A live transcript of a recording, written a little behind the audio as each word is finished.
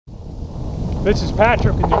This is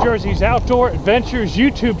Patrick in New Jersey's Outdoor Adventures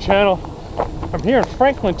YouTube channel. I'm here in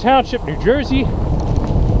Franklin Township, New Jersey.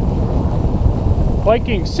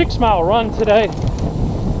 Biking 6-mile run today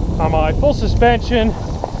on my full suspension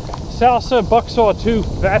Salsa Bucksaw 2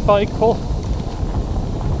 fat bike. A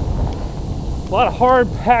lot of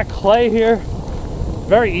hard packed clay here.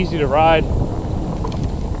 Very easy to ride.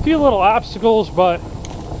 A few little obstacles, but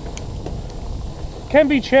can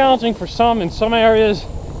be challenging for some in some areas.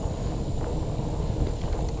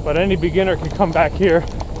 But any beginner can come back here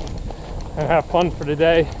and have fun for the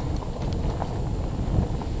day.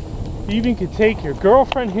 You even could take your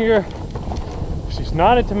girlfriend here if she's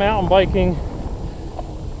not into mountain biking,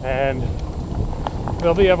 and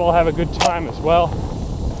they'll be able to have a good time as well.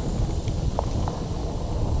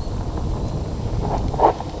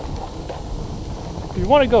 If you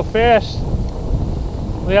want to go fast,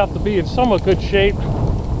 you have to be in somewhat good shape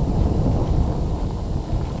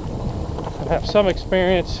and have some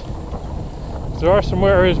experience. There are some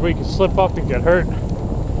areas where you can slip up and get hurt.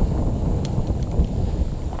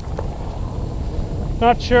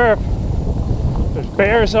 Not sure if there's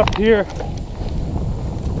bears up here,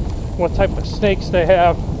 what type of snakes they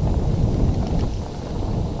have.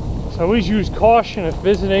 So always use caution if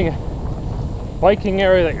visiting a biking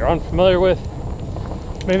area that you're unfamiliar with.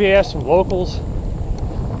 Maybe ask some locals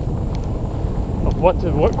of what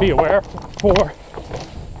to be aware for.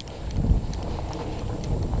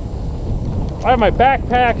 I have my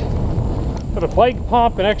backpack with a bike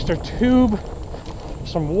pump, an extra tube,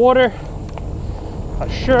 some water, a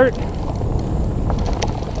shirt,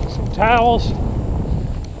 some towels,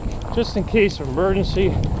 just in case of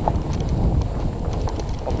emergency.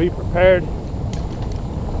 I'll be prepared.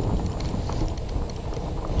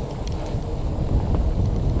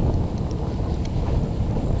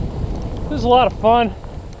 This is a lot of fun.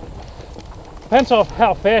 Depends on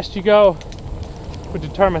how fast you go would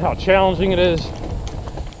determine how challenging it is.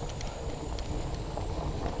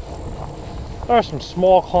 There are some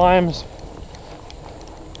small climbs,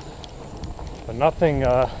 but nothing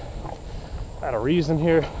out of reason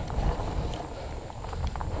here.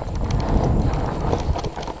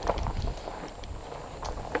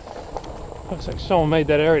 Looks like someone made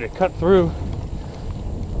that area to cut through.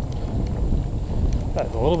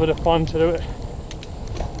 That's a little bit of fun to do it.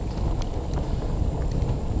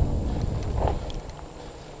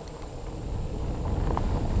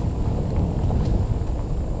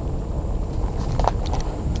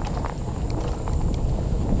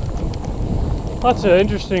 Lots of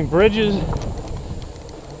interesting bridges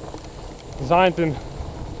designed in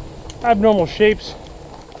abnormal shapes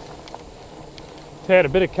to add a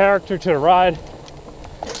bit of character to the ride.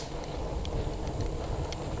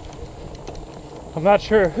 I'm not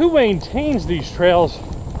sure who maintains these trails.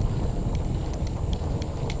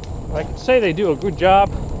 I can say they do a good job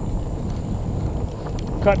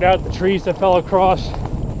cutting out the trees that fell across.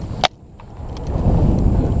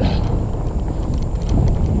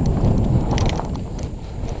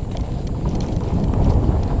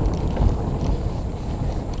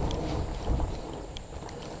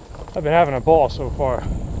 I've been having a ball so far.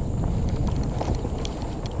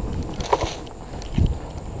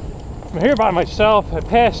 I'm here by myself. I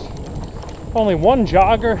passed only one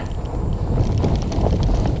jogger.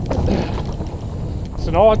 It's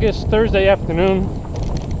an August Thursday afternoon.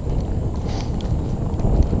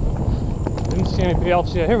 Didn't see anybody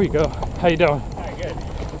else yet. Here we go. How you doing? Hi, good.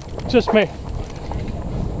 Just me.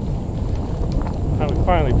 Now we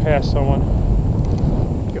finally passed someone.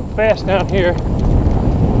 Go fast down here.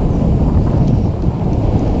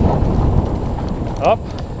 Up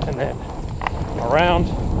and then around.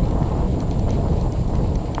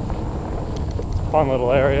 Fun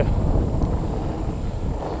little area.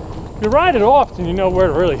 If you ride it often, you know where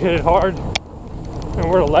to really hit it hard and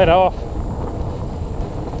where to let off.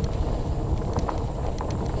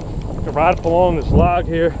 You can ride up along this log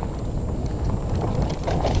here.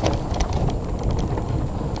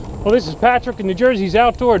 Well, this is Patrick in New Jersey's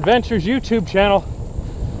Outdoor Adventures YouTube channel.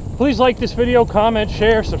 Please like this video, comment,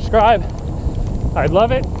 share, subscribe. I'd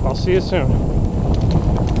love it. I'll see you soon.